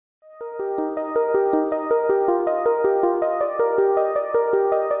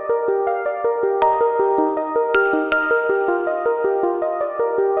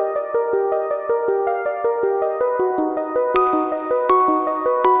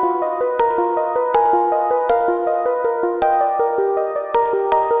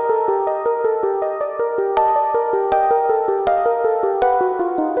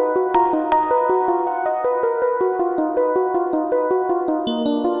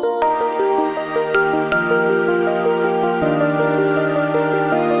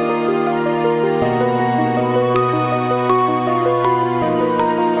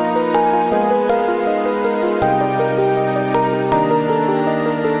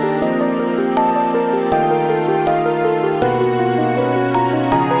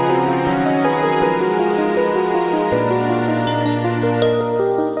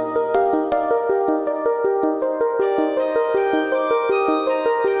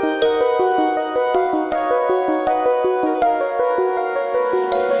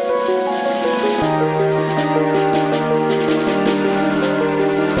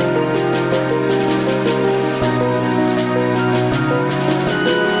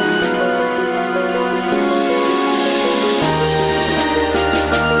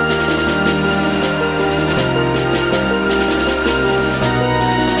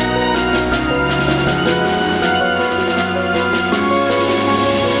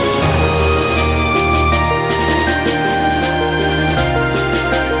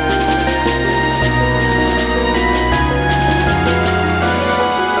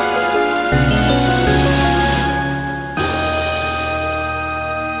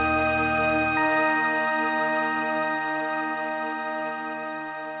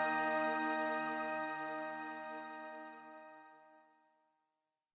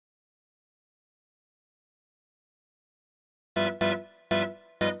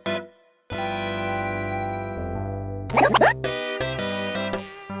Om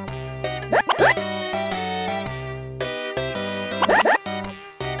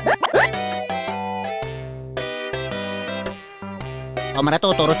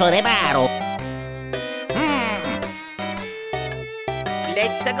tuturo sa reparo.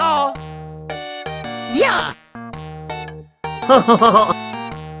 Let's go! Yeah!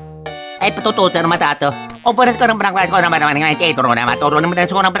 Ay, patutusan naman tato. O, paras ko ng barangay ko naman ng teatro naman. Turo naman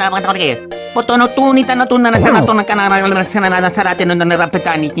tayo sa mga kayo. Poto no tunitan na tunan na sa nato ng kanarang sa natin nung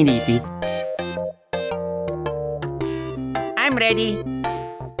narapitan ni Tiniti. I'm ready.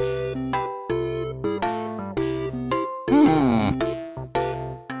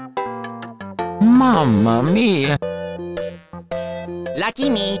 Mamma mia! Lucky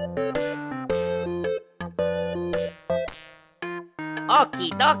me.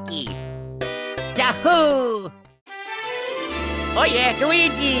 Okie dokie! Yahoo! Oh yeah,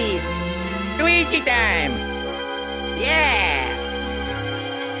 Luigi! Luigi time! Yeah!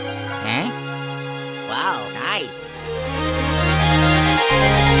 Eh? Wow, nice!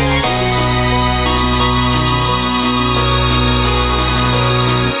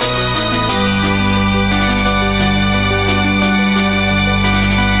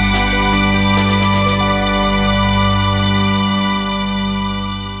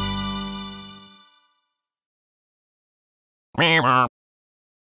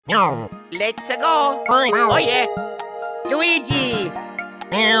 Let's go! Oh yeah! Luigi!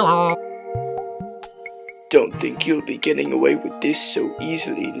 Don't think you'll be getting away with this so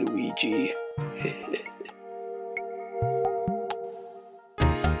easily, Luigi.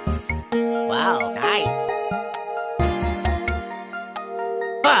 Wow, nice!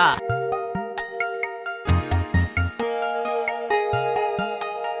 Ah!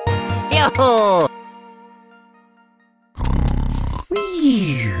 Yahoo!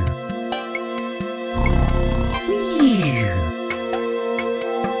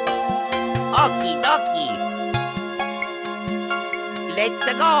 Okie dokie! Let's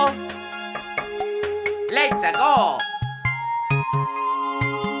go! Let's go!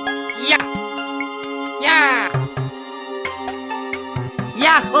 Yeah! Yeah!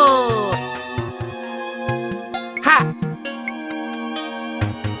 Yahoo! Ha!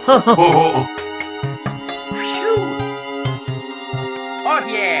 Phew! Oh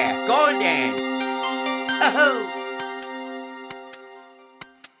yeah! Golden! Oh!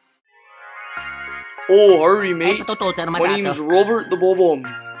 Oh, hurry, Ay, mate. patutusan naman My tato. name's Robert the Bob-omb.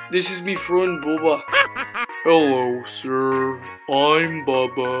 This is me friend Bubba. Hello, sir. I'm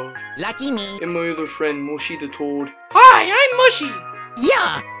Bubba. Lucky me. And my other friend, Mushy the Toad. Hi, I'm Mushy!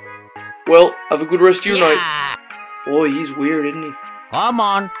 Yeah! Well, have a good rest of your night. Yeah! Boy, he's weird, isn't he? Come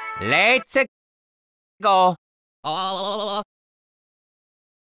on, let's go. Oh.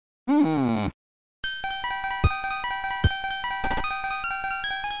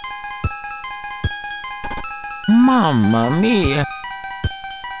 Mamma mia!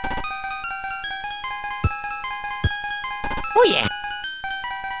 Oh yeah!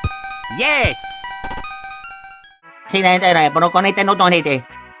 Yes! Sinente na, puno ko na ito nito.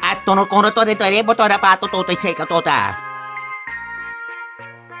 At tuno ko na ito nito, boto na patututoy sa ikatota.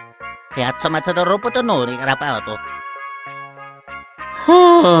 Kaya sumatsadoro po ito nuri, karapa ito.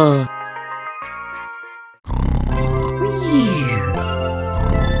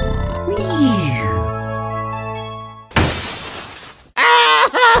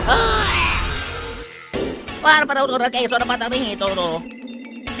 Para pa daw ito na kayo sa napataring ito, no?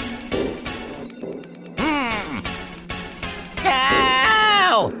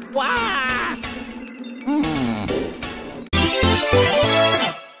 Ow! Wow!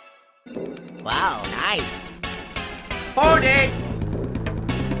 Wow, nice! Hold it!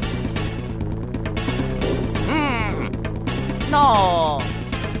 No!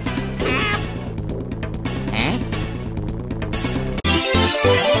 Eh?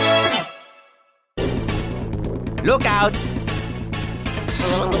 Look out!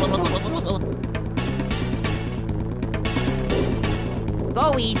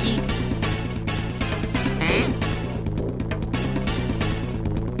 Go, Ouija! Huh?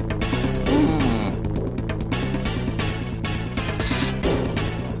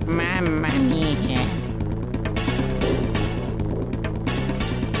 Mamma mia!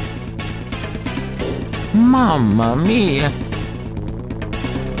 Mamma mia!